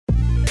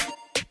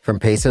From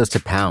pesos to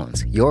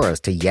pounds,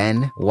 euros to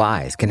yen,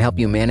 Wise can help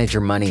you manage your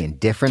money in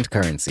different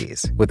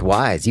currencies. With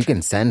Wise, you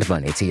can send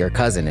money to your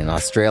cousin in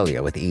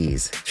Australia with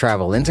ease,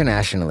 travel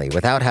internationally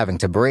without having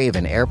to brave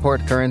an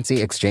airport currency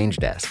exchange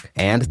desk,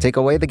 and take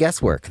away the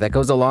guesswork that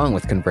goes along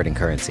with converting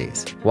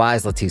currencies.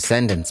 Wise lets you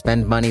send and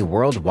spend money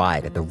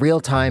worldwide at the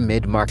real-time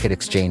mid-market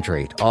exchange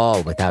rate,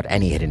 all without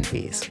any hidden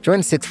fees.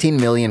 Join 16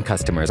 million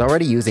customers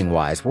already using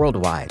Wise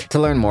worldwide. To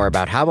learn more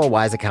about how a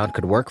Wise account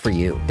could work for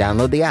you,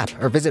 download the app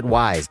or visit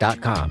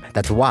wise.com.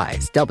 That's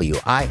Wise,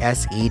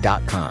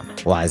 WISE.com.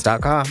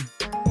 Wise.com.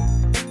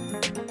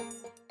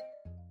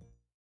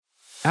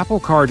 Apple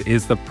Card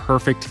is the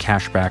perfect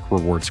cashback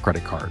rewards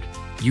credit card.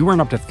 You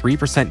earn up to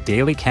 3%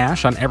 daily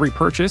cash on every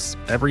purchase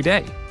every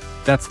day.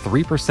 That's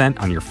 3%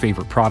 on your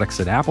favorite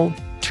products at Apple,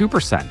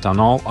 2% on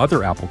all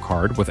other Apple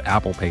Card with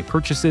Apple Pay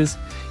purchases,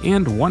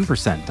 and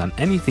 1% on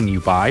anything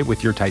you buy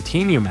with your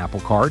titanium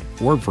Apple Card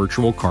or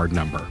virtual card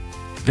number.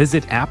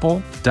 Visit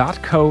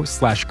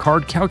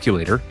apple.co/card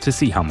calculator to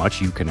see how much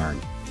you can earn.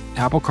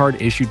 Apple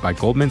Card issued by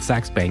Goldman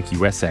Sachs Bank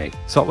USA,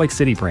 Salt Lake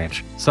City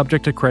branch,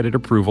 subject to credit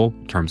approval,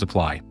 terms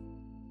apply.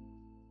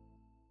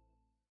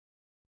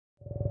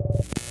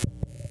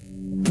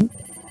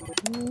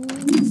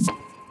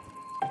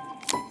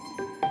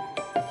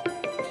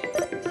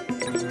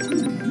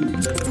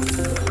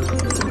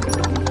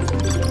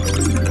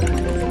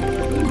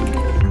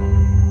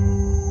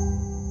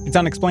 It's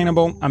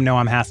Unexplainable. I'm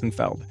Noam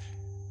Hassenfeld.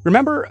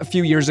 Remember a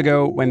few years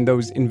ago when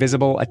those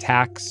invisible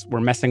attacks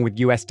were messing with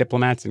U.S.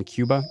 diplomats in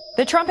Cuba?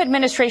 The Trump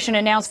administration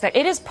announced that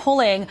it is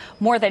pulling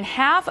more than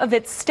half of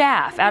its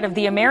staff out of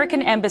the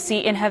American embassy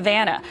in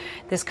Havana.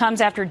 This comes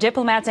after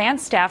diplomats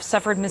and staff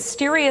suffered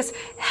mysterious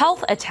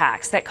health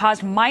attacks that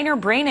caused minor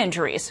brain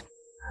injuries.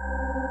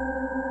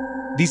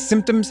 These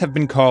symptoms have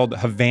been called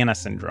Havana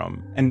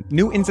syndrome, and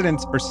new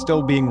incidents are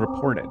still being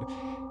reported.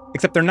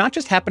 Except they're not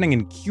just happening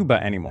in Cuba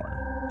anymore.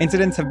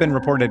 Incidents have been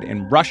reported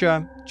in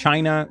Russia,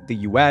 China, the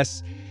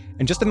U.S.,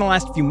 and just in the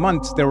last few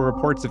months, there were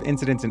reports of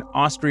incidents in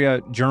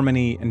Austria,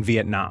 Germany, and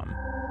Vietnam.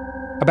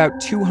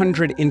 About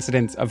 200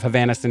 incidents of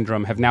Havana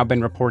syndrome have now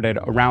been reported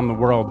around the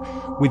world,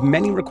 with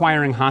many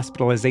requiring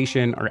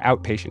hospitalization or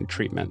outpatient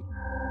treatment.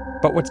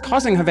 But what's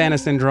causing Havana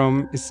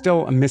syndrome is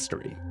still a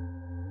mystery.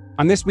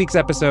 On this week's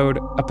episode,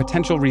 a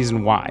potential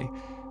reason why.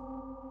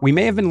 We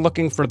may have been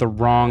looking for the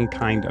wrong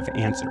kind of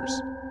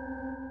answers.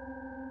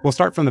 We'll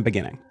start from the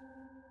beginning.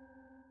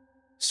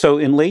 So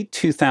in late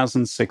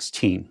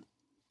 2016,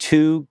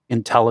 two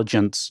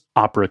intelligence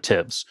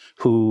operatives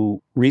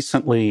who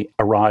recently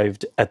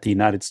arrived at the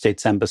United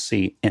States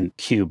Embassy in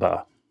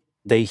Cuba,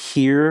 they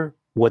hear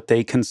what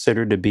they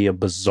consider to be a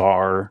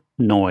bizarre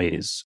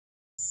noise.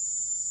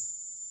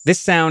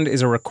 This sound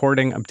is a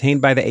recording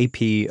obtained by the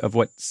AP of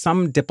what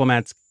some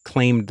diplomats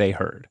claimed they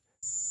heard.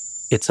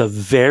 It's a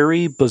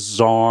very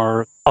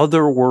bizarre,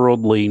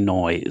 otherworldly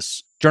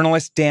noise.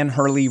 Journalist Dan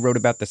Hurley wrote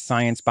about the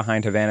science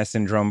behind Havana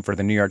syndrome for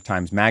the New York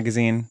Times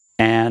Magazine.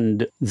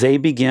 And they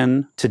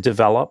begin to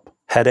develop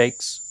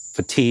headaches,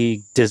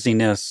 fatigue,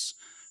 dizziness,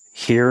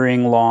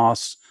 hearing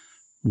loss,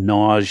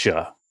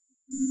 nausea.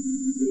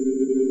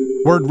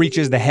 Word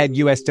reaches the head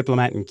U.S.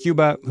 diplomat in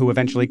Cuba, who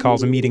eventually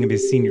calls a meeting of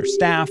his senior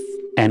staff.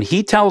 And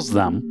he tells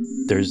them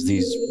there's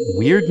these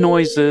weird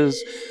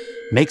noises,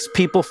 makes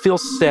people feel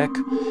sick.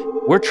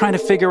 We're trying to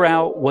figure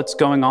out what's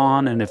going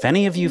on, and if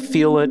any of you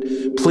feel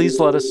it, please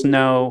let us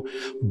know.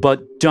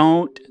 But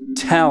don't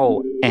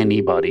tell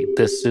anybody.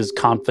 This is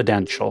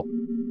confidential.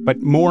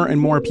 But more and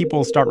more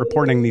people start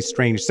reporting these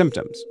strange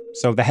symptoms.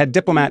 So the head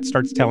diplomat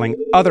starts telling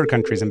other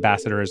countries'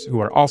 ambassadors who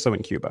are also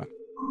in Cuba.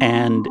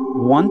 And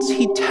once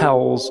he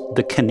tells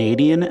the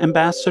Canadian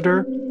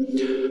ambassador,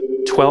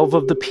 12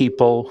 of the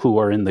people who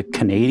are in the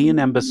Canadian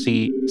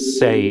embassy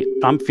say,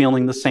 I'm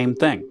feeling the same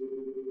thing.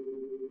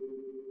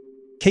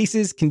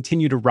 Cases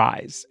continue to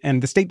rise,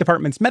 and the State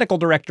Department's medical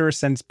director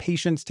sends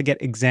patients to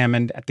get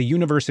examined at the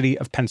University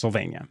of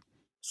Pennsylvania.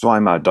 So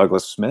I'm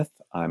Douglas Smith.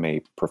 I'm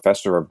a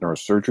professor of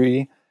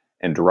neurosurgery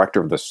and director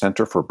of the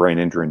Center for Brain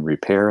Injury and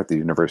Repair at the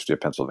University of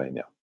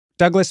Pennsylvania.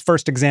 Douglas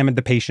first examined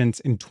the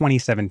patients in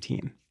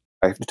 2017.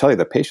 I have to tell you,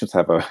 the patients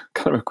have a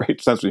kind of a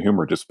great sense of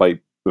humor despite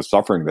the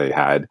suffering they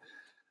had.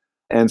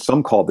 And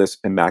some call this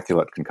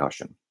immaculate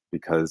concussion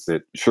because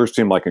it sure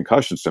seemed like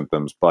concussion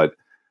symptoms, but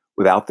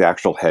without the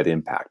actual head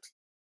impact.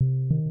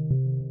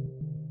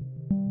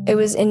 It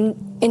was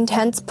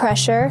intense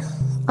pressure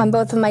on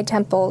both of my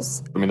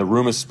temples. I mean, the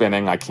room is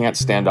spinning. I can't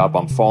stand up.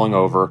 I'm falling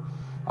over.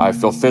 I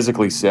feel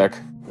physically sick.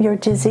 You're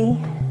dizzy.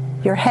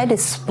 Your head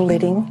is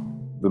splitting.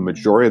 The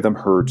majority of them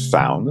heard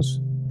sounds,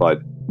 but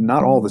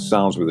not all the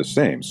sounds were the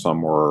same.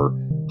 Some were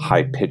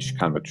high-pitched,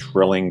 kind of a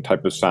trilling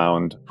type of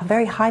sound. A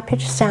very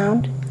high-pitched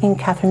sound in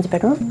Catherine's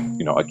bedroom.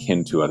 You know,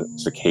 akin to a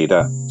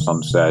cicada,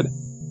 some said.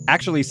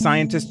 Actually,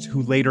 scientists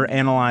who later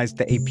analyzed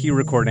the AP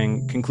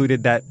recording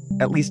concluded that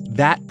at least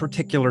that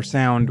particular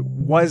sound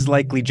was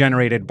likely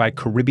generated by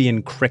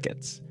Caribbean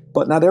crickets.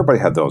 But not everybody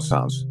had those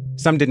sounds.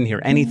 Some didn't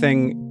hear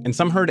anything, and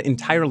some heard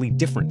entirely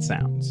different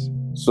sounds.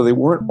 So they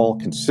weren't all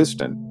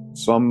consistent.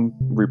 Some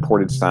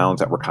reported sounds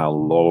that were kind of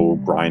low,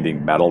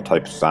 grinding metal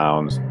type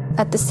sounds.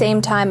 At the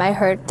same time, I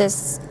heard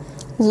this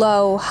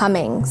low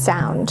humming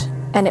sound,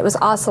 and it was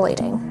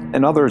oscillating.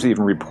 And others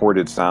even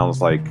reported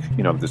sounds like,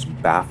 this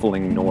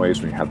baffling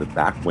noise when you have the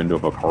back window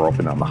of a car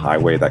open on the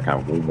highway, that kind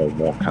of whoa,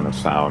 whoa, whoa kind of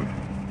sound.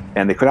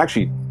 And they could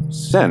actually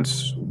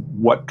sense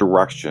what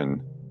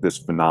direction this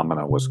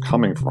phenomena was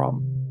coming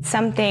from.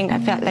 Something I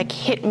felt like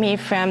hit me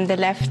from the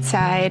left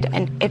side,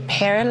 and it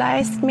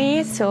paralyzed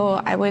me,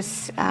 so I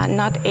was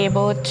not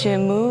able to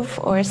move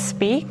or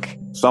speak.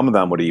 Some of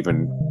them would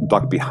even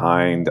duck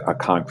behind a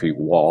concrete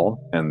wall,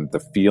 and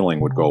the feeling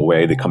would go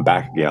away. They'd come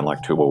back again,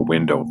 like to a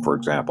window, for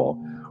example,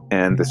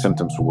 and the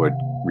symptoms would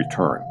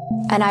return.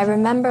 And I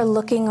remember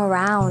looking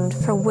around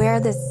for where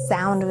this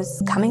sound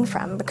was coming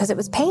from because it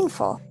was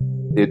painful.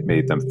 It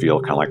made them feel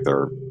kind of like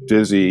they're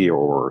dizzy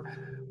or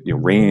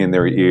ringing in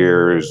their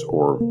ears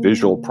or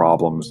visual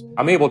problems.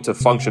 I'm able to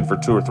function for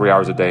 2 or 3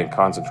 hours a day and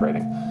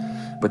concentrating,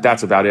 but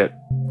that's about it.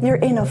 You're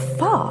in a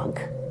fog.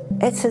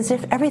 It's as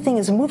if everything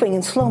is moving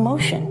in slow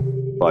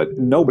motion. But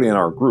nobody in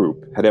our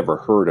group had ever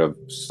heard of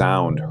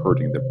sound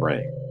hurting the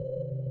brain.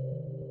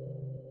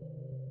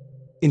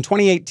 In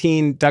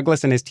 2018,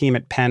 Douglas and his team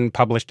at Penn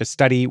published a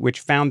study which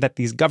found that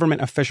these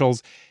government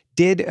officials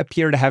did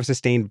appear to have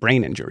sustained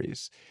brain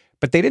injuries,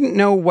 but they didn't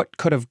know what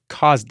could have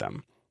caused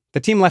them. The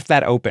team left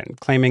that open,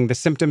 claiming the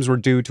symptoms were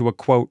due to a,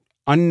 quote,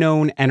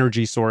 unknown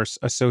energy source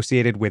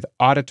associated with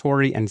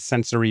auditory and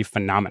sensory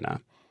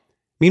phenomena.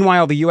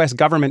 Meanwhile, the U.S.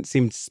 government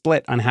seemed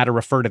split on how to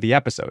refer to the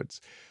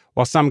episodes.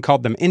 While some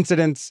called them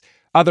incidents,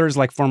 others,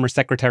 like former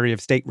Secretary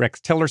of State Rex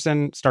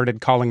Tillerson,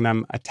 started calling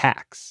them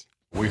attacks.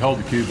 We hold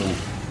the Cuban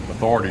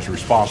authorities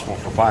responsible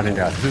for finding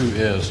out who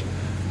is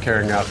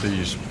carrying out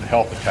these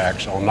health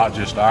attacks on not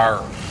just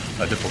our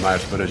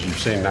diplomats, but as you've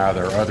seen now,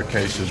 there are other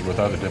cases with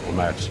other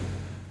diplomats.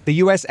 The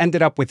U.S.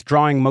 ended up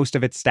withdrawing most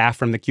of its staff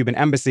from the Cuban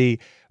embassy,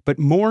 but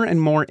more and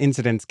more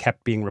incidents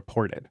kept being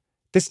reported,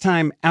 this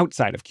time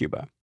outside of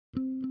Cuba.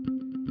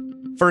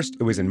 First,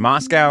 it was in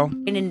Moscow.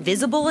 An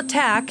invisible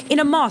attack in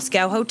a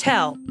Moscow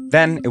hotel.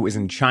 Then it was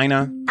in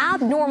China.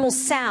 Abnormal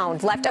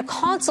sound left a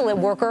consulate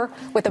worker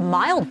with a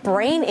mild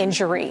brain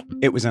injury.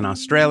 It was in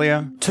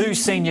Australia. 2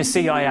 senior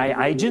CIA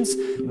agents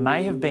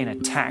may have been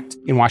attacked.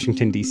 In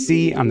Washington,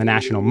 D.C., on the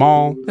National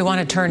Mall. We want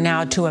to turn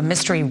now to a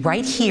mystery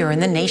right here in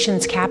the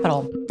nation's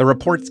capital. The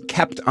reports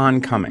kept on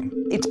coming.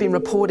 It's been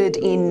reported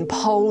in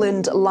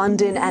Poland,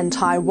 London, and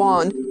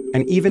Taiwan.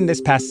 And even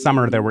this past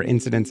summer, there were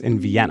incidents in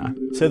Vienna.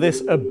 So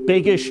this is a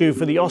big issue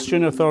for the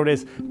Austrian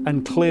authorities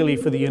and clearly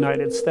for the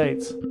United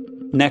States.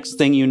 Next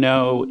thing you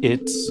know,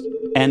 it's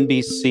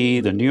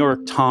NBC, the New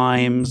York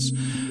Times,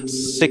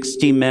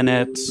 60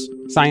 Minutes.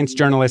 Science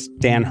journalist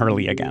Dan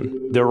Hurley again.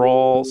 They're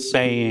all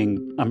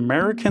saying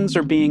Americans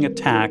are being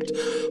attacked.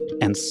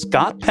 And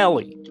Scott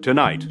Pelley.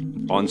 Tonight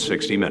on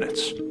 60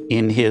 Minutes.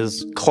 In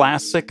his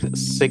classic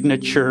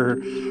signature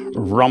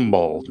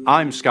rumble.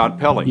 I'm Scott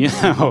Pelley.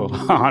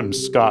 I'm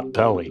Scott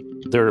Pelley.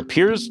 There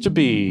appears to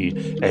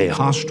be a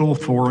hostile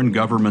foreign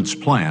government's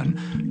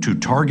plan to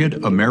target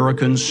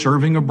Americans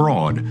serving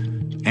abroad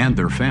and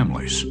their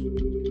families.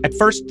 At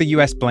first, the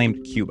U.S.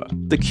 blamed Cuba.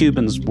 The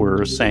Cubans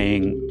were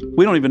saying,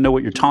 we don't even know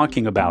what you're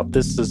talking about.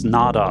 This is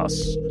not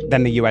us.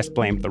 Then the U.S.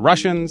 blamed the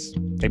Russians.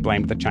 They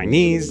blamed the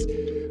Chinese.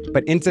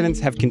 But incidents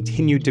have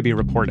continued to be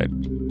reported.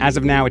 As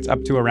of now, it's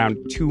up to around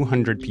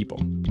 200 people.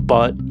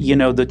 But,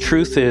 the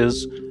truth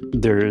is,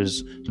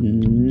 there's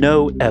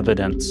no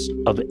evidence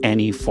of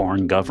any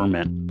foreign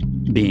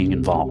government being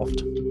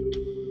involved.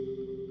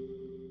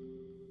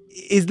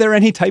 Is there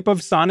any type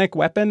of sonic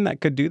weapon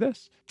that could do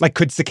this? Like,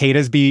 could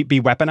cicadas be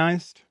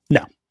weaponized?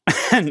 No.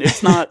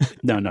 It's not.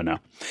 No.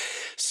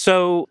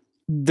 So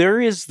there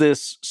is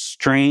this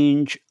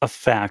strange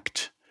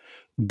effect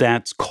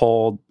that's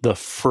called the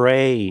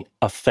Frey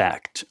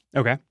effect.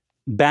 Okay.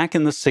 Back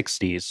in the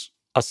 60s,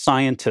 a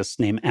scientist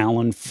named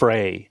Alan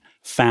Frey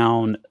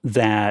found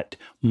that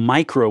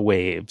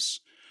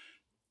microwaves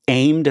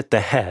aimed at the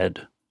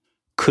head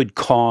could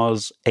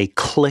cause a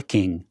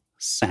clicking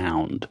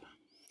sound.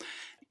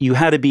 You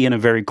had to be in a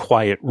very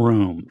quiet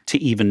room to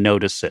even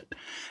notice it.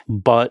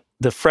 But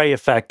the Frey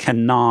effect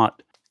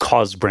cannot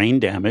cause brain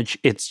damage.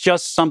 It's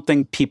just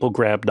something people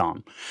grabbed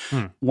on.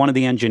 One of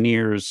the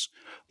engineers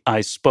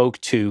I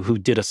spoke to who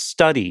did a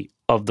study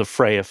of the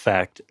Frey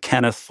effect,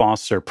 Kenneth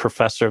Foster,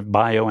 professor of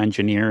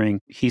bioengineering,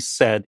 he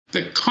said,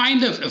 the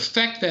kind of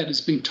effect that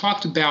is being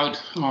talked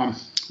about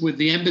with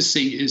the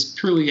embassy is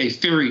purely a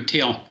fairy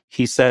tale.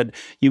 He said,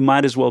 you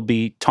might as well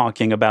be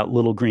talking about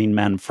little green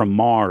men from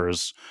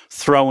Mars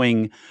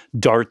throwing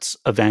darts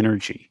of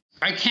energy.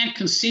 I can't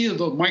conceive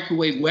of a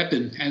microwave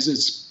weapon as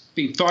it's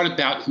being thought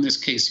about in this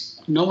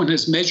case. No one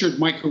has measured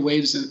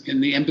microwaves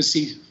in the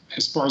embassy,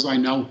 as far as I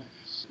know.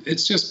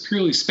 It's just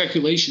purely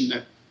speculation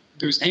that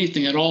there's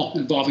anything at all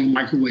involving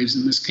microwaves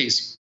in this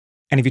case.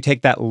 And if you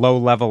take that low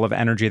level of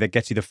energy that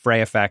gets you the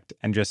Frey effect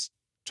and just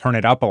turn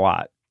it up a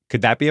lot,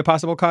 could that be a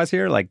possible cause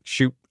here? Like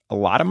shoot a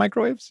lot of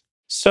microwaves?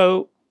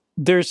 So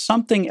there's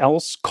something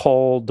else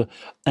called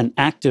an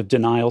active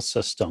denial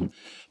system.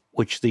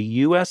 which the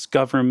U.S.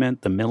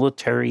 government, the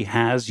military,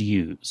 has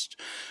used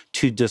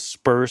to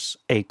disperse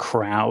a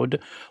crowd.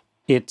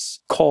 It's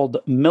called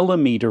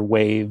millimeter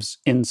waves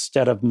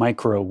instead of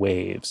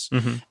microwaves.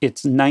 Mm-hmm.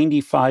 It's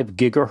 95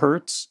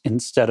 gigahertz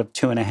instead of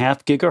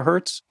 2.5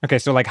 gigahertz. Okay,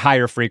 so like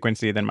higher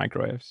frequency than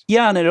microwaves.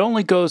 Yeah, and it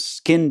only goes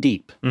skin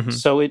deep. Mm-hmm.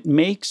 So it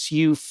makes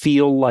you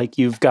feel like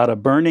you've got a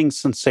burning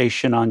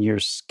sensation on your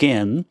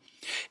skin.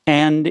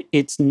 And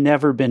it's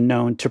never been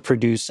known to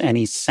produce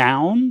any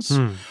sounds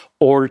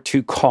or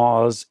to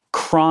cause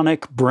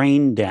chronic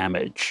brain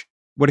damage.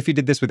 What if you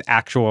did this with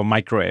actual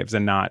microwaves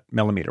and not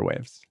millimeter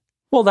waves?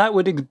 Well, that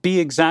would be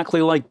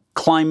exactly like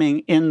climbing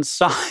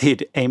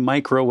inside a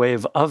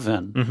microwave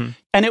oven. Mm-hmm.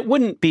 And it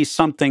wouldn't be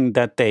something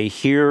that they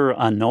hear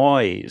a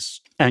noise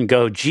and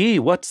go, gee,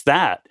 what's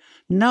that?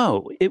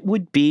 No, it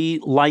would be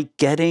like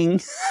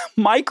getting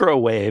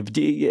microwaved.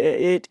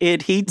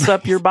 It heats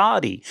up your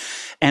body,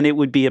 and it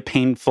would be a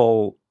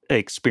painful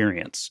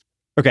experience.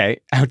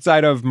 Okay,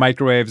 outside of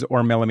microwaves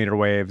or millimeter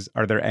waves,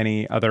 are there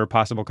any other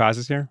possible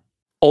causes here?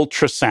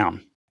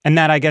 Ultrasound. And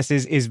that, I guess,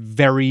 is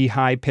very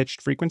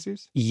high-pitched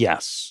frequencies?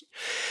 Yes.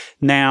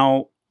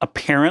 Now,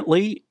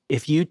 apparently,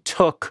 if you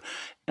took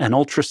an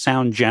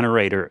ultrasound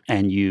generator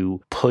and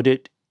you put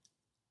it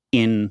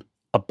in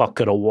a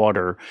bucket of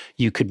water,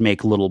 you could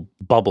make little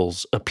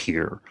bubbles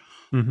appear.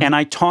 Mm-hmm. And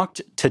I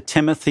talked to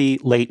Timothy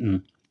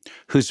Layton,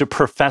 who's a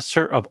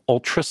professor of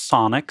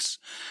ultrasonics,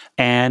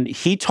 and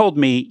he told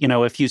me,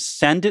 if you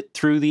send it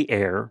through the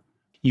air,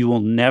 you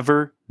will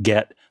never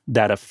get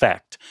that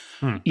effect.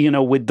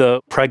 With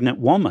the pregnant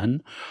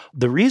woman,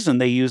 the reason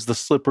they use the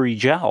slippery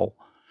gel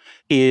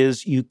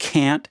is you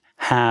can't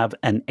have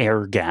an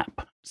air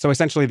gap. So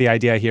essentially the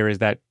idea here is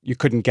that you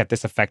couldn't get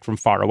this effect from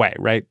far away,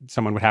 right?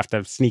 Someone would have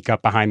to sneak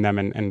up behind them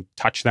and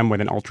touch them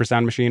with an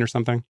ultrasound machine or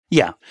something?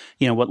 Yeah.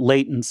 What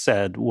Layton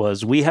said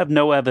was, we have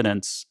no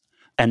evidence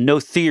and no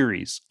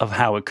theories of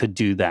how it could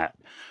do that.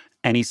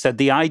 And he said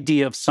the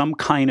idea of some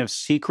kind of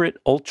secret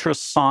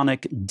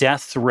ultrasonic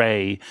death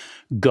ray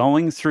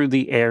going through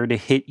the air to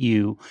hit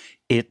you,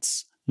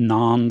 it's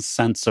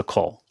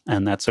nonsensical.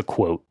 And that's a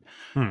quote.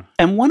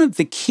 And one of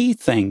the key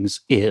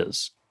things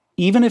is,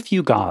 even if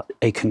you got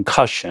a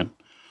concussion,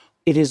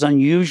 it is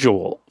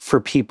unusual for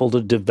people to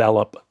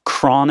develop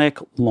chronic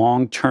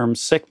long-term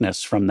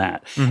sickness from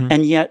that. Mm-hmm.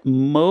 And yet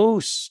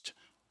most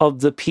of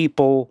the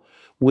people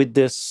with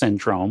this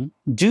syndrome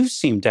do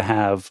seem to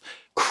have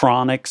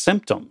chronic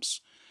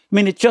symptoms. I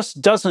mean, it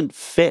just doesn't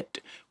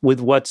fit with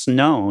what's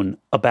known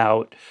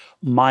about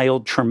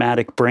mild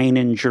traumatic brain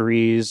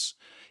injuries.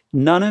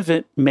 None of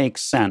it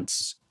makes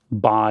sense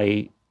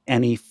by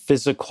any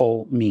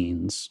physical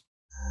means.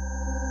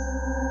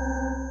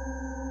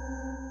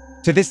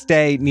 To this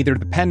day, neither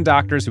the Penn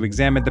doctors who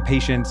examined the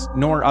patients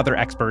nor other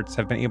experts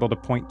have been able to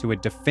point to a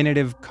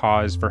definitive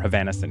cause for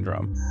Havana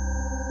syndrome.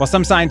 While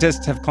some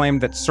scientists have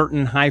claimed that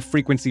certain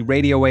high-frequency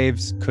radio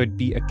waves could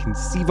be a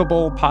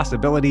conceivable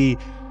possibility,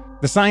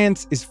 the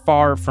science is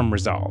far from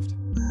resolved.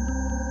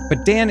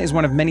 But Dan is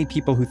one of many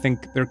people who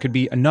think there could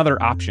be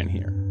another option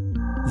here.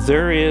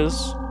 There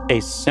is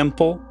a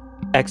simple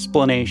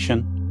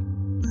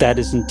explanation that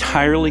is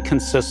entirely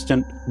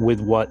consistent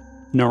with what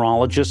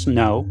neurologists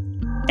know,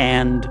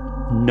 and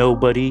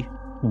nobody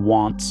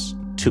wants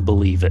to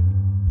believe it.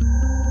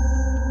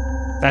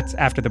 That's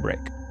after the break.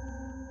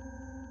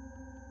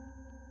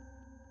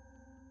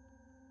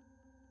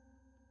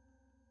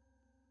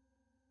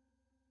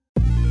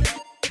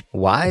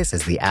 Wise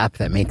is the app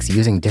that makes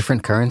using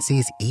different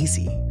currencies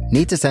easy.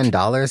 Need to send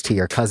dollars to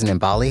your cousin in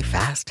Bali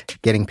fast?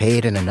 Getting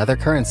paid in another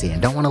currency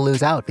and don't want to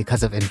lose out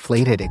because of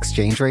inflated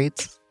exchange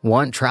rates?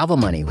 Want travel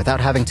money without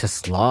having to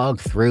slog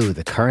through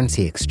the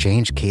currency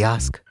exchange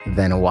kiosk?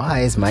 Then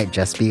Wise might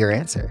just be your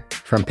answer.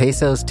 From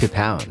pesos to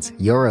pounds,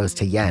 euros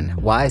to yen,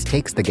 Wise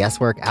takes the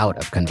guesswork out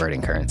of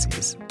converting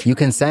currencies. You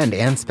can send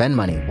and spend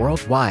money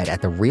worldwide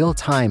at the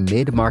real-time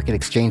mid-market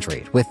exchange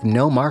rate with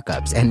no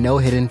markups and no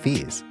hidden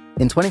fees.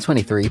 In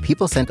 2023,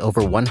 people sent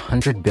over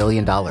 $100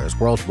 billion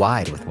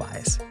worldwide with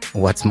Wise.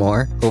 What's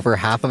more, over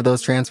half of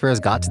those transfers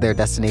got to their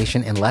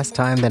destination in less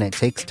time than it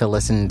takes to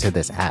listen to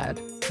this ad.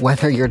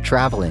 Whether you're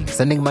traveling,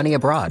 sending money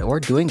abroad, or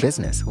doing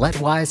business,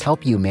 let Wise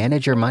help you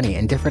manage your money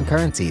in different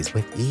currencies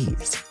with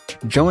ease.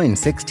 Join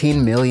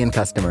 16 million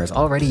customers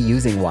already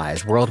using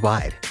Wise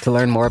worldwide. To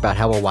learn more about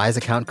how a Wise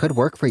account could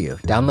work for you,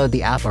 download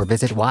the app or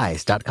visit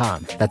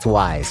wise.com. That's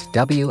Wise,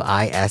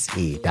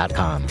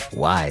 WISE.com.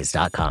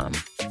 Wise.com.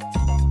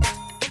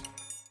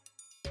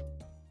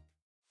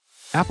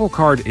 Apple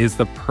Card is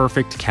the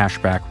perfect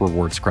cashback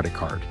rewards credit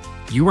card.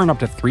 You earn up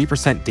to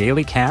 3%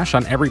 daily cash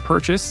on every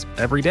purchase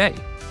every day.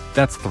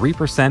 That's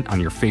 3%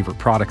 on your favorite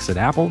products at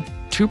Apple,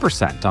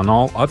 2% on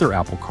all other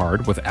Apple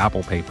Card with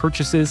Apple Pay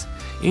purchases,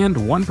 and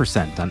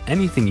 1% on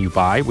anything you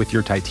buy with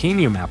your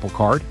titanium Apple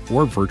Card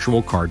or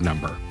virtual card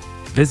number.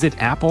 Visit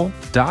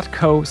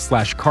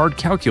apple.co/card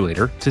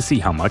calculator to see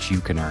how much you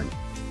can earn.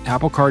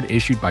 Apple Card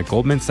issued by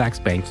Goldman Sachs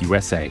Bank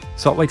USA,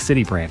 Salt Lake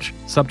City branch,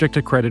 subject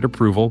to credit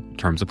approval,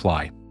 terms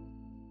apply.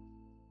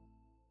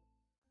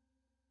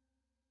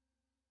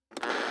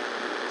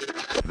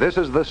 This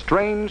is the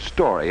strange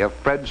story of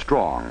Fred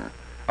Strong,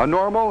 a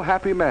normal,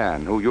 happy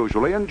man who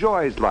usually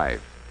enjoys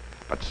life.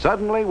 But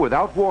suddenly,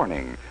 without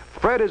warning,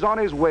 Fred is on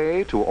his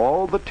way to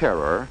all the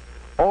terror,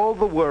 all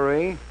the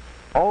worry,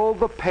 all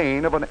the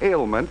pain of an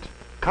ailment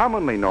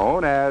commonly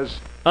known as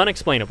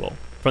Unexplainable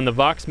from the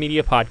Vox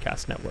Media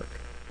Podcast Network.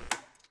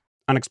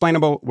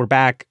 Unexplainable, we're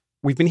back.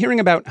 We've been hearing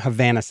about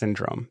Havana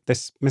syndrome,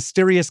 this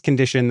mysterious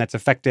condition that's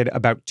affected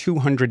about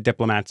 200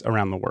 diplomats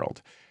around the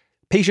world.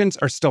 Patients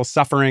are still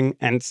suffering,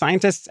 and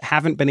scientists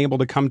haven't been able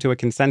to come to a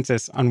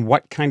consensus on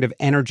what kind of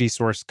energy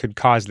source could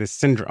cause this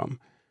syndrome.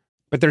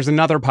 But there's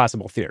another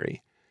possible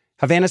theory.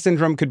 Havana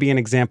syndrome could be an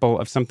example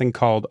of something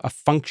called a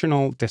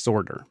functional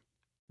disorder.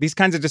 These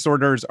kinds of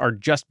disorders are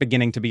just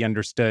beginning to be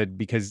understood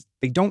because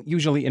they don't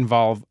usually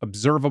involve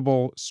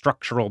observable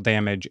structural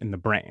damage in the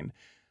brain.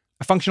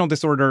 A functional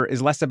disorder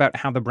is less about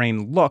how the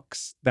brain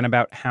looks than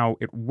about how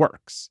it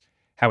works,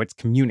 how it's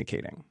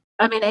communicating.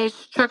 I mean, a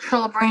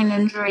structural brain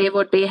injury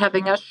would be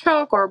having a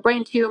stroke or a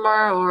brain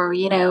tumor or,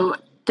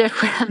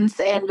 difference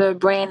in the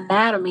brain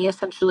anatomy,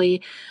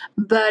 essentially.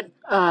 But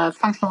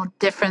functional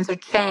difference or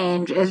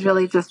change is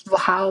really just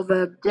how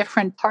the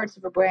different parts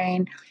of the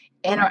brain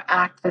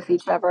interact with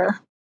each other.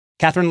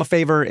 Catherine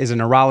Lefevre is a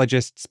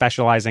neurologist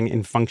specializing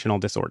in functional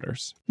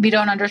disorders. We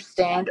don't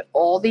understand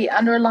all the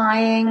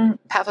underlying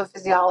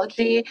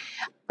pathophysiology,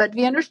 but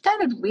we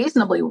understand it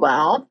reasonably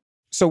well.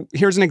 So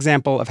here's an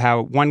example of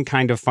how one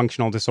kind of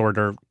functional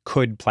disorder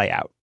could play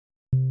out.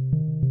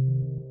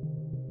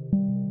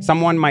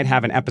 Someone might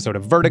have an episode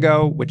of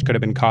vertigo, which could have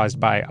been caused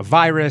by a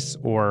virus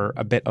or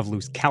a bit of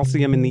loose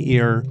calcium in the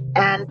ear.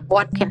 And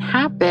what can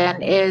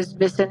happen is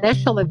this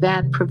initial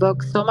event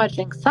provokes so much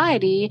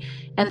anxiety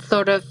and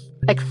sort of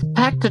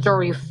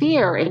expectatory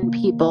fear in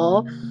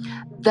people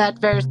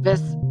that there's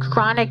this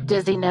chronic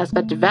dizziness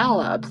that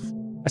develops.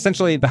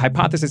 Essentially, the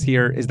hypothesis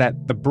here is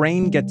that the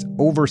brain gets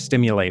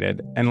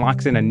overstimulated and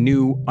locks in a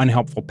new,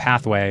 unhelpful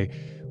pathway,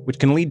 which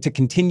can lead to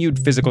continued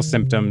physical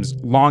symptoms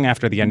long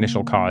after the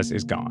initial cause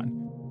is gone.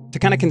 To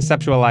kind of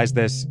conceptualize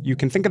this, you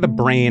can think of the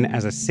brain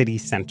as a city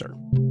center.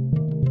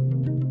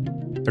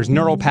 There's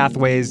neural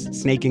pathways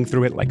snaking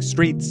through it like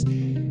streets,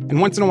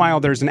 and once in a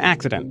while there's an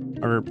accident,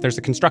 or there's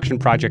a construction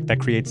project that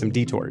creates some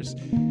detours.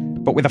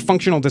 But with a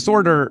functional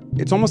disorder,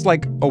 it's almost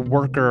like a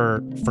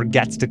worker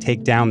forgets to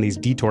take down these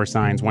detour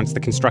signs once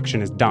the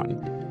construction is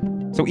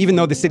done. So even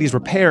though the city's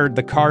repaired,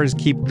 the cars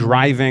keep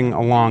driving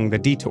along the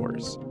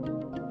detours.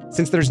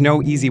 Since there's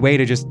no easy way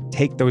to just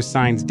take those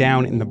signs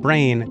down in the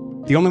brain,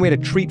 the only way to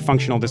treat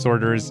functional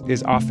disorders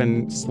is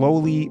often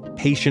slowly,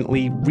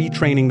 patiently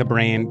retraining the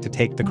brain to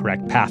take the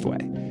correct pathway.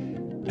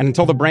 And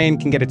until the brain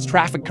can get its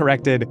traffic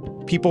corrected,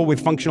 people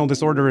with functional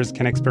disorders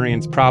can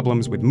experience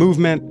problems with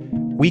movement,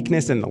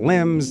 weakness in the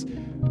limbs,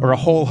 or a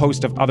whole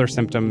host of other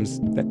symptoms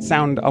that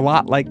sound a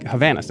lot like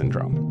Havana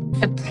syndrome.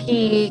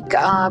 Fatigue,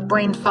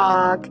 brain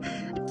fog,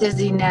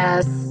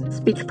 dizziness,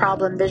 speech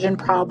problem, vision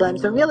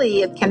problems. Or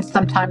really, it can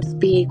sometimes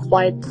be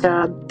quite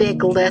a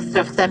big list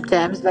of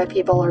symptoms that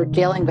people are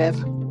dealing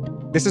with.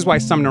 This is why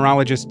some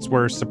neurologists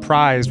were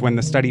surprised when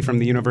the study from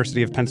the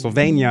University of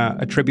Pennsylvania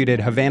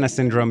attributed Havana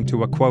syndrome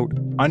to a, quote,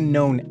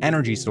 unknown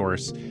energy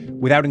source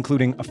without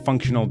including a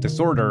functional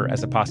disorder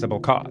as a possible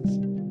cause.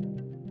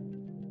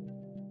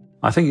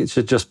 I think it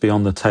should just be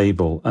on the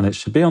table, and it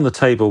should be on the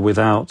table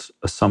without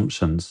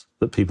assumptions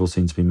that people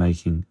seem to be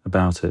making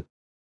about it.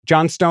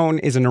 John Stone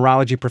is a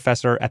neurology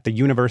professor at the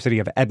University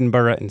of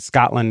Edinburgh in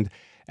Scotland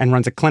and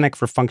runs a clinic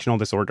for functional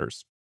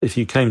disorders. If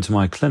you came to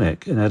my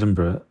clinic in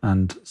Edinburgh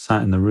and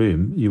sat in the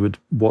room, you would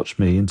watch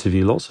me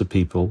interview lots of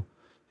people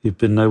who've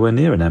been nowhere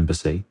near an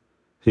embassy,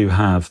 who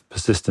have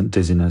persistent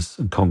dizziness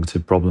and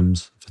cognitive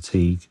problems,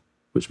 fatigue,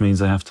 which means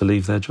they have to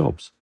leave their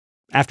jobs.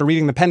 After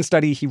reading the Penn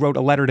study, he wrote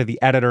a letter to the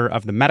editor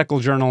of the medical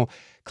journal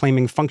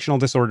claiming functional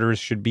disorders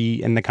should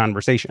be in the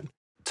conversation.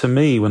 To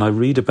me, when I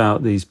read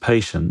about these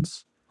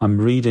patients, I'm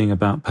reading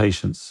about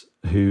patients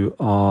who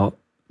are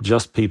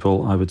just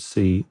people I would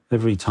see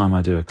every time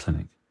I do a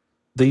clinic.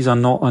 These are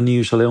not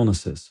unusual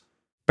illnesses.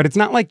 But it's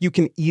not like you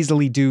can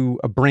easily do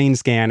a brain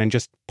scan and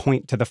just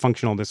point to the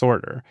functional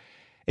disorder.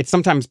 It's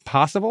sometimes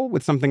possible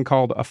with something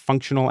called a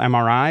functional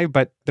MRI,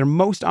 but they're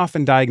most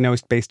often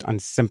diagnosed based on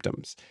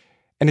symptoms.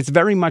 And it's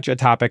very much a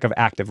topic of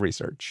active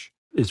research.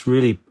 It's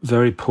really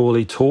very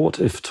poorly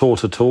taught, if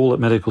taught at all, at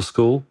medical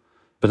school.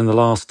 But in the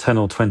last 10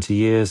 or 20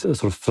 years, a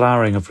sort of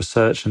flowering of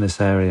research in this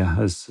area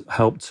has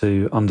helped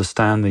to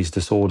understand these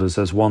disorders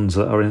as ones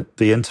that are in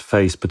the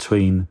interface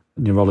between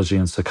neurology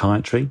and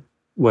psychiatry,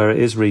 where it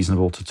is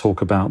reasonable to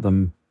talk about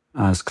them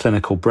as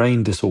clinical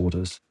brain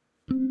disorders.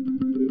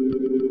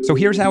 So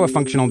here's how a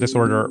functional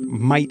disorder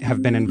might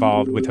have been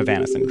involved with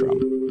Havana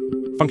syndrome.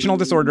 Functional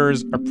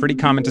disorders are pretty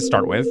common to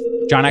start with.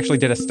 John actually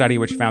did a study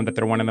which found that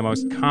they're one of the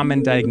most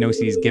common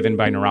diagnoses given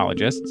by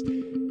neurologists.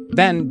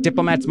 Then,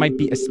 diplomats might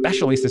be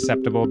especially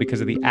susceptible because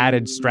of the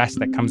added stress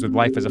that comes with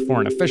life as a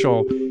foreign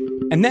official.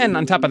 And then,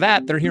 on top of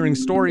that, they're hearing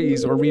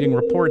stories or reading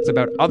reports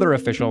about other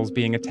officials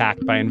being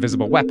attacked by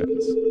invisible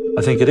weapons.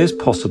 I think it is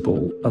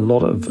possible a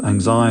lot of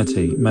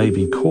anxiety may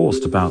be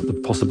caused about the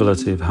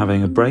possibility of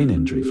having a brain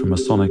injury from a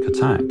sonic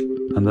attack,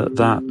 and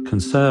that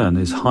concern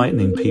is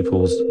heightening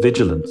people's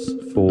vigilance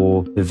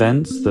for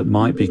events that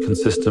might be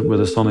consistent with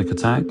a sonic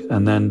attack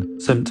and then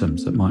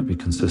symptoms that might be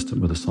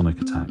consistent with a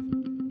sonic attack.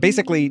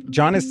 Basically,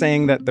 John is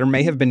saying that there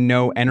may have been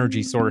no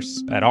energy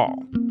source at all.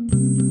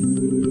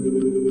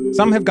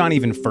 Some have gone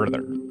even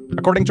further.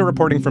 According to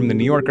reporting from The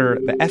New Yorker,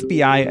 the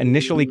FBI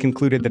initially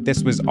concluded that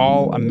this was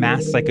all a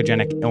mass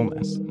psychogenic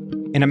illness.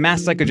 In a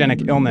mass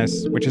psychogenic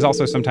illness, which is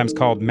also sometimes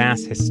called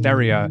mass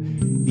hysteria,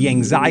 the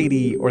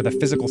anxiety or the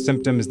physical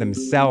symptoms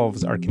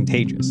themselves are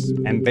contagious,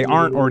 and they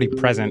aren't already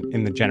present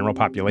in the general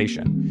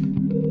population.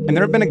 And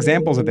there have been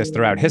examples of this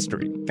throughout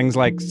history, things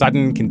like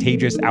sudden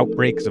contagious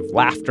outbreaks of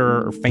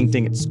laughter or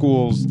fainting at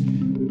schools.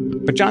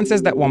 But John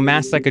says that while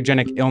mass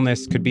psychogenic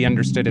illness could be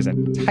understood as a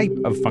type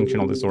of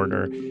functional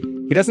disorder,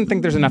 he doesn't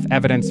think there's enough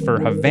evidence for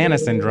Havana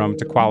syndrome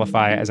to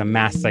qualify as a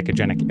mass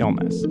psychogenic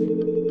illness.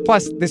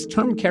 Plus, this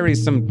term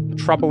carries some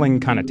troubling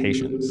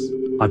connotations.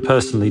 I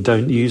personally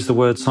don't use the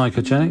word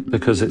psychogenic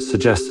because it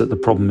suggests that the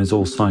problem is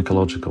all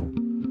psychological.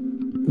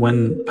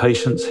 When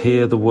patients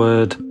hear the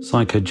word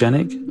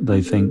psychogenic,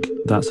 they think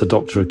that's a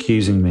doctor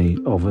accusing me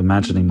of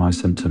imagining my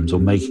symptoms or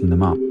making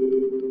them up.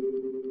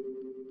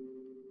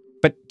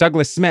 But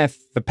Douglas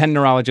Smith, the Penn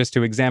neurologist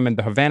who examined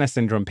the Havana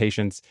syndrome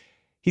patients,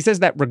 he says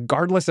that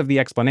regardless of the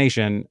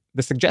explanation,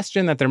 the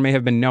suggestion that there may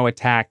have been no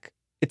attack,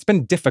 it's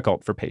been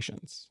difficult for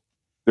patients.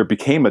 There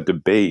became a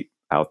debate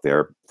out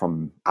there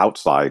from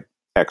outside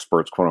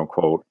experts, quote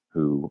unquote,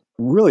 who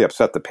really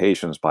upset the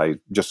patients by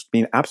just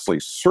being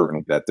absolutely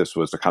certain that this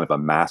was a kind of a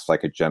mass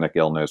psychogenic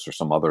illness or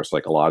some other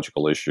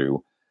psychological issue.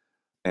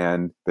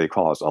 And they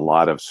caused a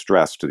lot of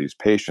stress to these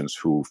patients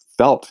who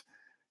felt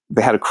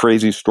they had a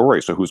crazy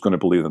story, so who's going to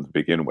believe them to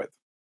begin with?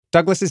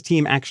 Douglas's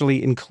team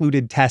actually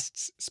included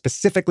tests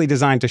specifically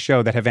designed to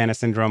show that Havana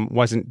syndrome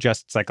wasn't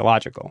just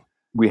psychological.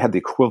 We had the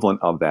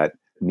equivalent of that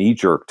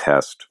knee-jerk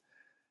test,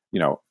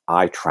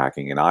 eye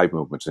tracking and eye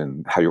movements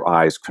and how your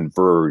eyes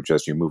converge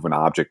as you move an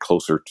object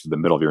closer to the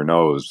middle of your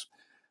nose.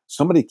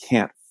 Somebody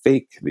can't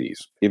fake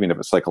these. Even if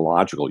it's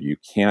psychological, you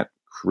can't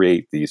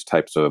create these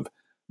types of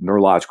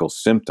neurological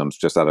symptoms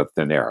just out of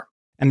thin air.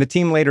 And the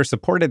team later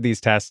supported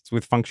these tests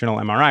with functional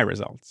MRI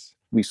results.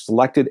 We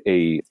selected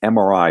a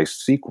MRI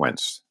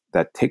sequence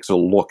that takes a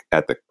look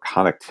at the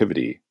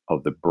connectivity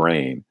of the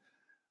brain.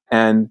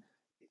 And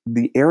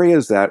the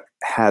areas that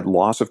had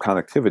loss of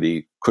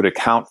connectivity could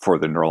account for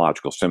the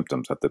neurological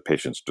symptoms that the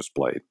patients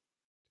displayed.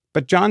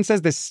 But John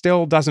says this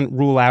still doesn't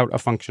rule out a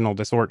functional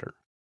disorder.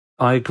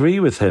 I agree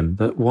with him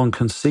that one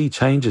can see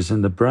changes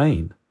in the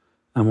brain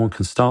and one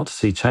can start to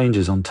see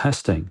changes on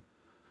testing.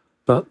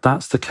 But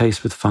that's the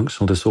case with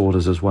functional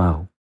disorders as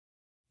well.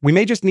 We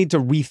may just need to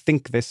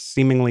rethink this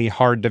seemingly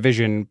hard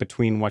division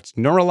between what's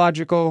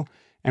neurological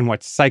and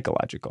what's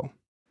psychological.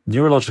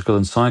 Neurological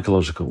and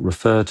psychological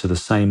refer to the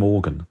same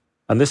organ.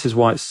 And this is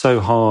why it's so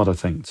hard, I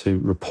think, to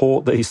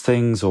report these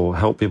things or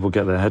help people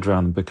get their head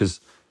around them, because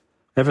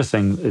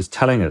everything is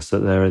telling us that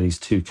there are these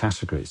two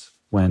categories,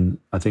 when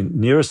I think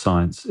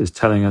neuroscience is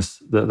telling us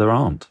that there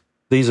aren't.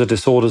 These are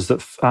disorders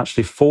that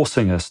actually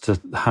forcing us to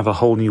have a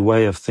whole new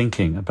way of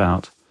thinking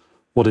about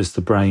what is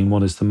the brain,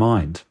 what is the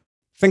mind.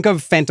 Think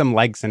of phantom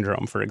leg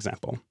syndrome, for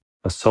example.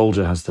 A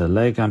soldier has their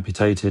leg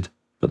amputated,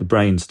 but the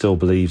brain still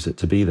believes it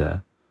to be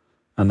there.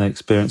 And they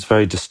experience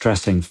very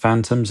distressing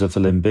phantoms of the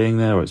limb being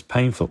there, or it's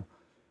painful.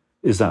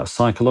 Is that a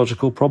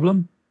psychological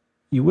problem?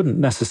 You wouldn't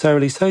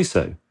necessarily say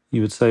so.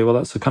 You would say, well,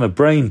 that's a kind of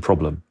brain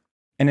problem.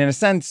 And in a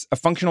sense, a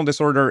functional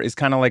disorder is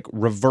kind of like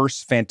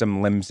reverse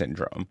phantom limb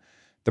syndrome.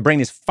 The brain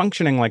is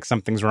functioning like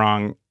something's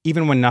wrong,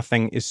 even when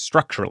nothing is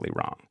structurally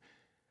wrong.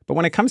 But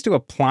when it comes to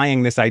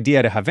applying this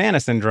idea to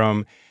Havana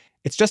syndrome,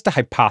 it's just a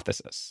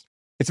hypothesis.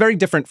 It's very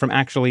different from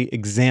actually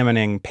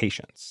examining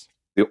patients.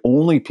 The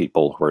only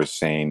people who are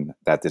saying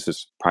that this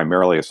is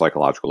primarily a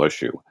psychological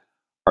issue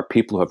are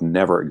people who have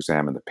never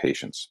examined the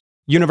patients.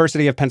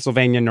 University of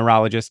Pennsylvania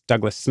neurologist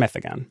Douglas Smith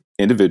again.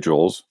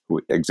 Individuals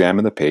who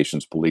examine the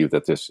patients believe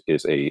that this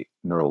is a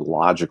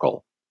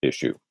neurological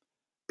issue.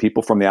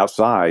 People from the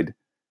outside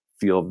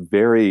feel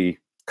very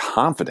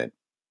confident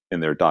in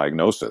their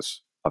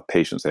diagnosis of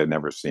patients they had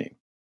never seen.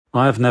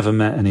 I have never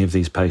met any of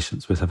these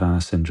patients with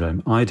Havana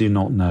syndrome. I do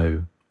not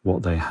know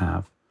what they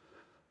have.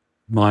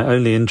 My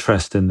only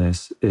interest in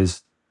this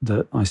is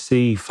that I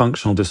see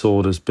functional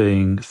disorders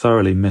being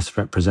thoroughly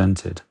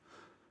misrepresented.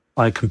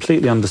 I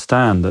completely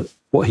understand that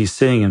what he's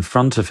seeing in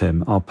front of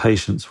him are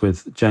patients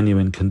with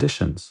genuine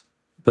conditions,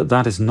 but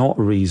that is not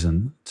a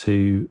reason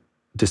to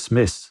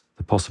dismiss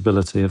the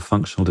possibility of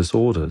functional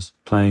disorders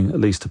playing at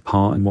least a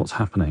part in what's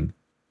happening.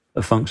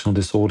 A functional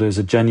disorder is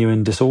a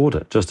genuine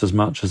disorder, just as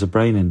much as a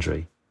brain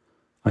injury.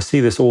 I see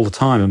this all the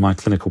time in my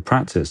clinical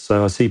practice.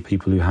 So I see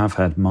people who have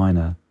had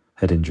minor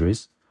head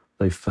injuries.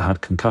 They've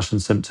had concussion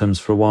symptoms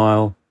for a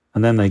while,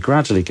 and then they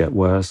gradually get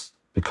worse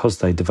because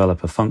they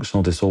develop a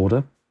functional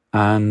disorder.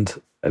 And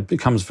it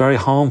becomes very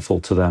harmful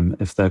to them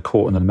if they're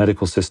caught in a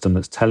medical system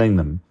that's telling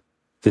them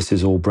this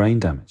is all brain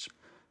damage.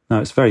 Now,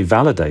 it's very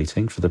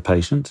validating for the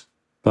patient,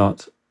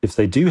 but if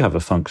they do have a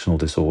functional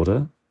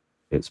disorder,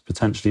 it's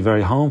potentially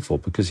very harmful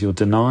because you're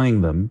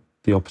denying them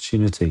the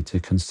opportunity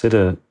to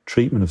consider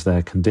treatment of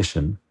their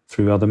condition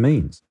through other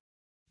means.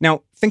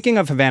 Now, thinking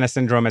of Havana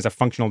syndrome as a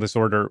functional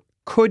disorder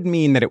could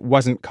mean that it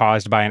wasn't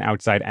caused by an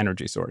outside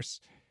energy source.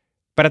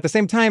 But at the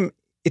same time,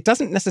 it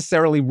doesn't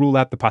necessarily rule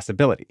out the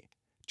possibility.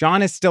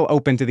 John is still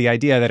open to the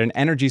idea that an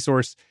energy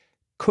source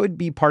could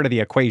be part of the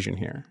equation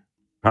here.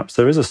 Perhaps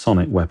there is a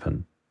sonic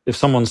weapon. If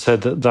someone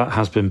said that that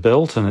has been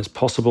built and it's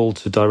possible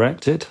to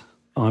direct it,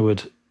 I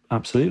would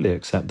absolutely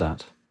accept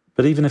that.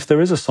 But even if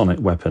there is a sonic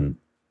weapon,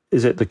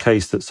 is it the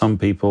case that some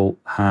people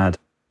had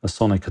a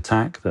sonic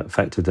attack that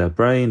affected their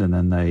brain and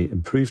then they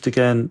improved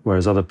again,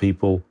 whereas other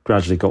people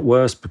gradually got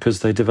worse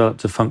because they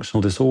developed a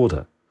functional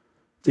disorder?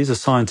 These are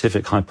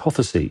scientific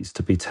hypotheses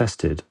to be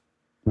tested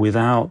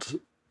without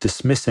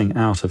dismissing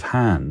out of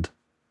hand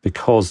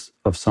because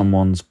of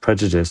someone's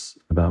prejudice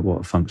about what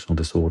a functional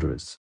disorder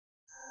is.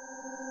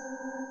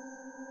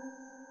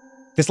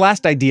 This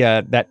last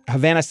idea that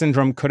Havana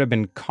syndrome could have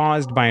been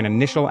caused by an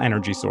initial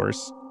energy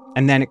source,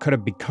 and then it could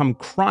have become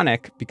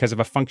chronic because of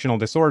a functional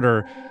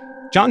disorder,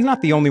 John's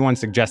not the only one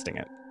suggesting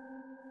it.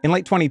 In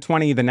late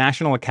 2020, the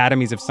National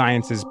Academies of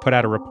Sciences put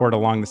out a report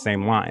along the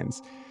same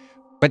lines.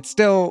 But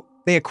still,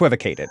 they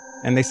equivocated,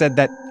 and they said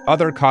that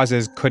other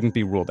causes couldn't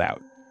be ruled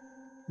out.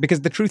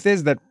 Because the truth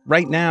is that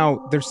right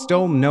now, there's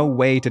still no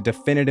way to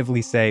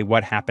definitively say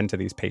what happened to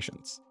these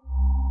patients.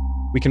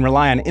 We can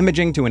rely on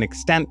imaging to an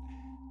extent,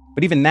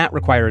 but even that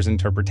requires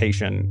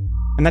interpretation.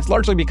 And that's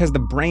largely because the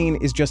brain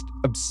is just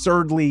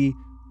absurdly,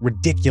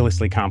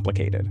 ridiculously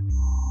complicated.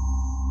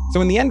 So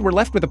in the end, we're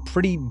left with a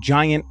pretty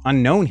giant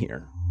unknown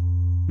here.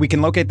 We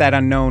can locate that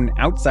unknown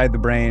outside the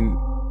brain,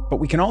 but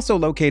we can also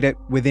locate it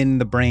within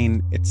the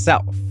brain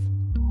itself.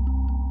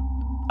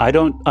 I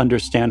don't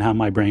understand how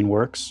my brain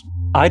works.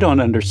 I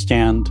don't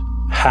understand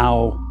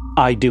how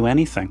I do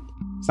anything.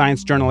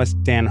 Science journalist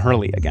Dan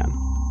Hurley again.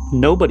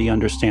 Nobody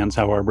understands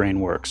how our brain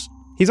works.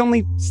 He's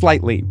only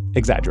slightly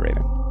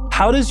exaggerating.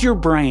 How does your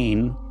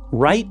brain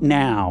right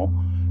now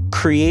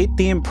create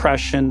the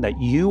impression that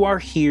you are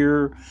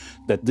here,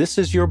 that this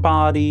is your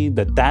body,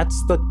 that that's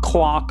the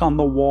clock on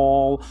the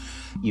wall,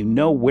 you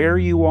know where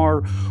you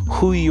are,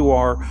 who you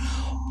are?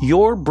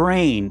 Your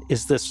brain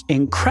is this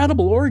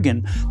incredible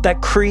organ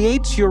that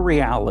creates your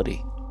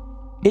reality.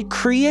 It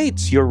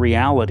creates your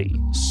reality.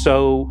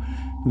 So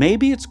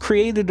maybe it's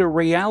created a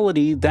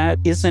reality that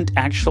isn't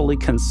actually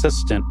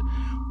consistent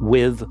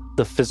with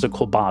the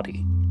physical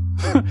body.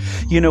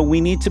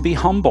 We need to be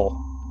humble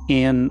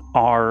in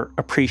our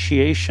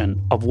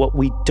appreciation of what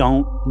we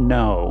don't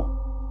know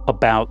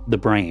about the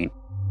brain.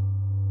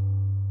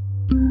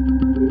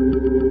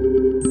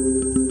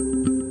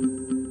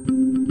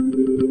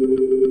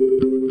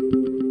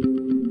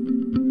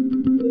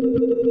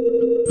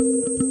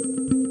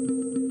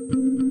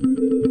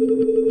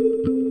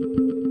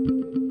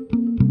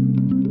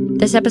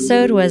 This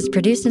episode was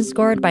produced and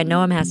scored by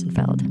Noam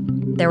Hassenfeld.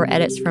 There were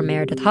edits from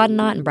Meredith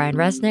Hodnott and Brian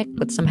Resnick,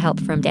 with some help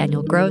from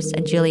Daniel Gross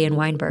and Julian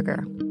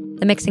Weinberger.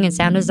 The mixing and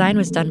sound design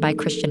was done by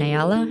Christian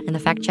Ayala, and the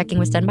fact-checking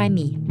was done by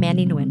me,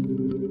 Mandy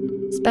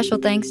Nguyen. Special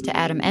thanks to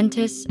Adam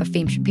Entis,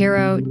 Afim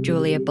Shapiro,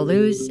 Julia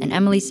Balouz, and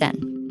Emily Sen.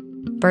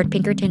 Bird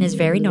Pinkerton is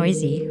very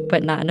noisy,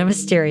 but not in a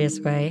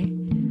mysterious way.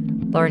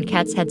 Lauren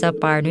Katz heads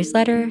up our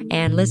newsletter,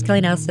 and Liz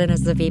Kelly Nelson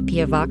is the VP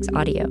of Vox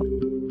Audio.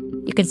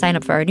 You can sign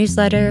up for our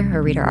newsletter,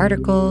 or read our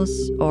articles,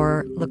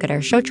 or look at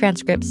our show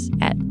transcripts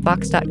at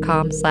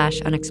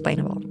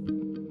vox.com/unexplainable.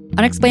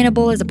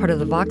 Unexplainable is a part of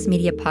the Vox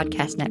Media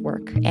Podcast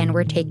Network, and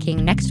we're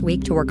taking next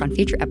week to work on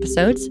future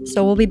episodes,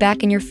 so we'll be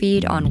back in your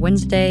feed on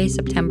Wednesday,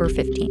 September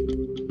 15th.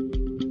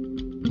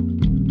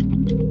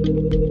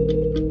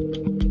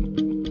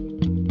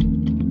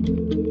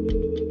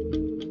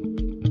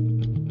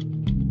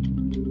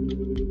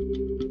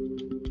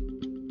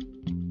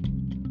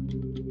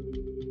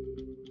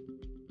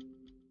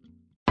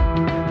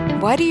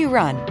 Why do you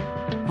run?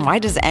 Why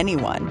does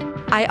anyone?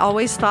 I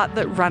always thought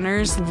that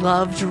runners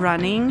loved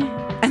running,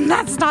 and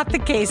that's not the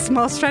case.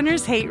 Most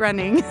runners hate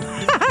running,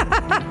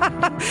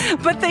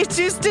 but they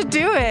choose to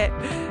do it.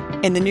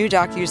 In the new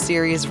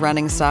docuseries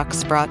Running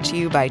Sucks, brought to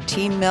you by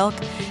Teen Milk,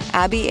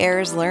 Abby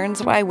Ayers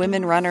learns why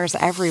women runners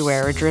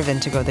everywhere are driven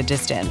to go the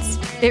distance.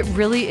 It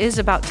really is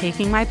about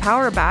taking my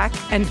power back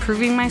and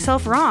proving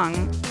myself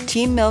wrong.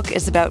 Teen Milk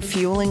is about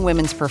fueling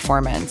women's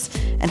performance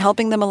and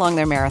helping them along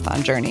their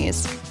marathon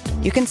journeys.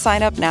 You can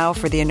sign up now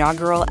for the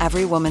inaugural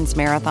Every Woman's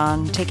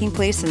Marathon, taking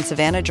place in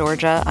Savannah,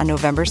 Georgia on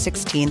November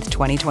 16th,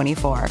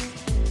 2024.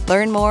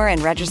 Learn more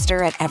and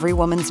register at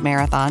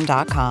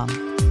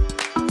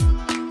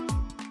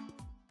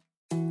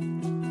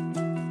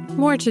everywomansmarathon.com.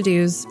 More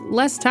to-dos,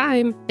 less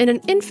time, and an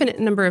infinite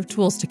number of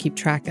tools to keep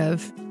track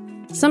of.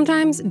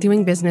 Sometimes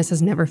doing business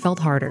has never felt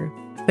harder,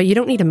 but you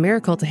don't need a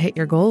miracle to hit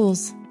your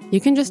goals.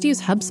 You can just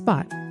use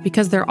HubSpot,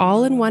 because their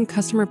all-in-one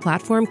customer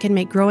platform can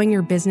make growing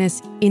your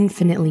business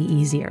infinitely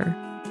easier.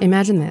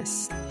 Imagine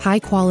this: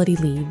 high-quality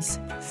leads,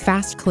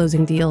 fast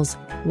closing deals,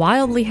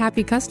 wildly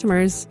happy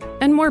customers,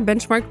 and more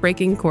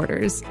benchmark-breaking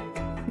quarters.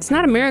 It's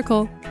not a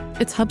miracle,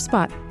 it's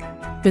HubSpot.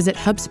 Visit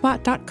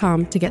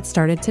HubSpot.com to get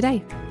started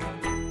today.